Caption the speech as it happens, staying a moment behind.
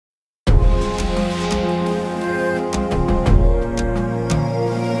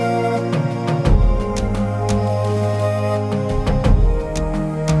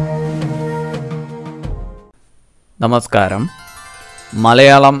നമസ്കാരം.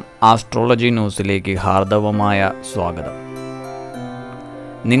 മലയാളം ആസ്ട്രോളജി ന്യൂസിലേക്ക് ഹാർദവമായ സ്വാഗതം.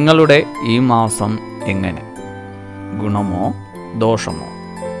 നിങ്ങളുടെ ഈ മാസം എങ്ങനെ? ഗുണമോ ദോഷമോ?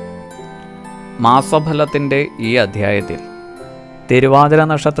 മാസഫലത്തിൻ്റെ ഈ അധ്യായത്തിൽ തിരുവാതിര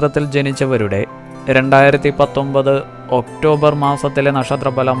നക്ഷത്രത്തിൽ ജനിച്ചവരുടെ 2019 ഒക്ടോബർ മാസത്തിലെ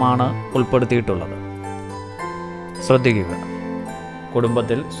നക്ഷത്രഫലമാണ് ഉൾപ്പെടുത്തിയിട്ടുള്ളത്. ശ്രദ്ധിക്കുക.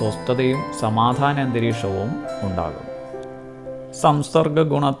 കുടുംബത്തിൽ സ്വസ്ഥതയും സമാധാന അന്തരീക്ഷവും ഉണ്ടാകും. സംസർഗ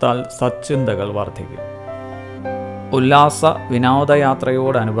ഗുണത്താൽ സച്ചിന്തകൾ വർദ്ധിക്കും. ഉല്ലാസ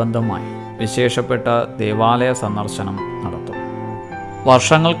വിനോദയാത്രയോടനുബന്ധമായി വിശേഷപ്പെട്ട ദേവാലയ സന്ദർശനം നടത്തും.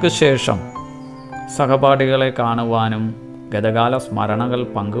 വർഷങ്ങൾക്ക് ശേഷം സഹപാഠികളെ കാണുവാനും ഗതകാല സ്മരണകൾ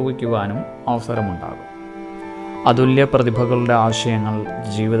പങ്കുവയ്ക്കുവാനും അവസരമുണ്ടാകും. അതുല്യ പ്രതിഭകളുടെ ആശയങ്ങൾ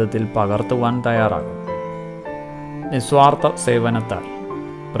ജീവിതത്തിൽ പകർത്തുവാൻ തയ്യാറാകും. നിസ്വാർത്ഥ സേവനത്താൽ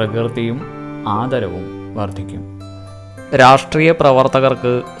പ്രകൃതിയും ആദരവും വർദ്ധിക്കും. രാഷ്ട്രീയ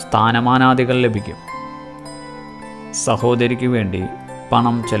പ്രവർത്തകർക്ക് സ്ഥാനമാനാദികൾ ലഭിക്കും. സഹോദരിക്ക് വേണ്ടി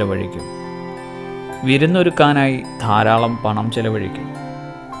പണം ചെലവഴിക്കും. വിരുന്നൊരുക്കാനായി ധാരാളം പണം ചെലവഴിക്കും.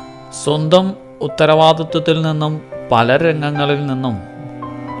 സ്വന്തം ഉത്തരവാദിത്വത്തിൽ നിന്നും പല രംഗങ്ങളിൽ നിന്നും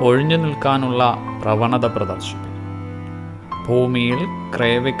ഒഴിഞ്ഞു നിൽക്കാനുള്ള പ്രവണത പ്രദർശിപ്പിക്കും. ഭൂമിയിൽ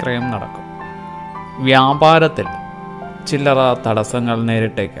ക്രയവിക്രയം നടക്കും. വ്യാപാരത്തിൽ ചില്ലറ തടസ്സങ്ങൾ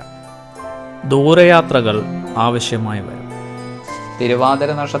നേരിട്ടേക്കാം. ദൂരയാത്രകൾ ആവശ്യമായി വരും.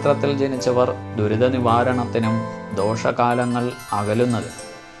 തിരുവാതിര നക്ഷത്രത്തിൽ ജനിച്ചവർ ദുരിത നിവാരണത്തിനും ദോഷകാലങ്ങൾ അകലുന്നതിനും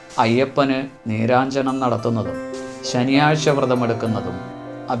അയ്യപ്പന് നീരാഞ്ജനം നടത്തുന്നതും ശനിയാഴ്ച വ്രതമെടുക്കുന്നതും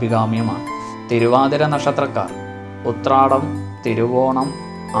അഭികാമ്യമാണ്. തിരുവാതിര നക്ഷത്രക്കാർ ഉത്രാടം, തിരുവോണം,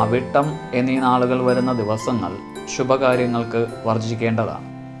 അവിട്ടം എന്നീ നാളുകൾ വരുന്ന ദിവസങ്ങൾ ശുഭകാര്യങ്ങൾക്ക് വർജിക്കേണ്ടതാണ്.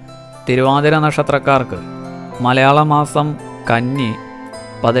 തിരുവാതിര നക്ഷത്രക്കാർക്ക് മലയാള മാസം കന്നി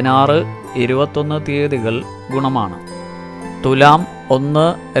 16, 21 തീയതികൾ ഗുണമാണ്. തുലാം 1,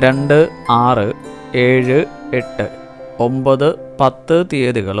 2, 6, 7, 8, 9, 10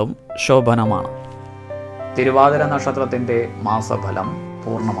 തീയതികളും ശോഭനമാണ്. തിരുവാതിര നക്ഷത്രത്തിൻ്റെ മാസഫലം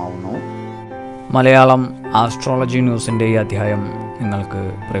പൂർണ്ണമാവുന്നു. മലയാളം ആസ്ട്രോളജി ന്യൂസിൻ്റെ ഈ അധ്യായം നിങ്ങൾക്ക്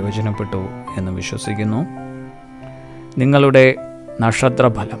പ്രയോജനപ്പെട്ടു എന്ന് വിശ്വസിക്കുന്നു. നിങ്ങളുടെ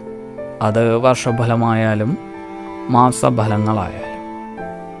നക്ഷത്രഫലം, അത് വർഷഫലമായാലും മാസഫലങ്ങളായാലും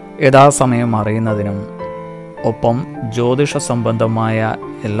യഥാസമയം അറിയുന്നതിനും ഒപ്പം ജ്യോതിഷ സംബന്ധമായ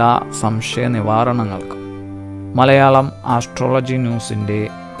എല്ലാ സംശയ നിവാരണങ്ങൾക്കും മലയാളം ആസ്ട്രോളജി ന്യൂസിൻ്റെ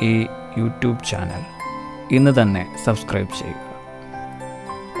ഈ യൂട്യൂബ് ചാനൽ ഇന്ന് തന്നെ സബ്സ്ക്രൈബ് ചെയ്യുക.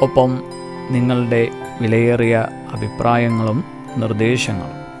 ഒപ്പം നിങ്ങളുടെ വിലയേറിയ അഭിപ്രായങ്ങളും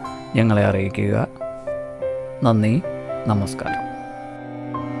നിർദ്ദേശങ്ങളും ഞങ്ങളെ അറിയിക്കുക. നന്ദി, നമസ്കാരം.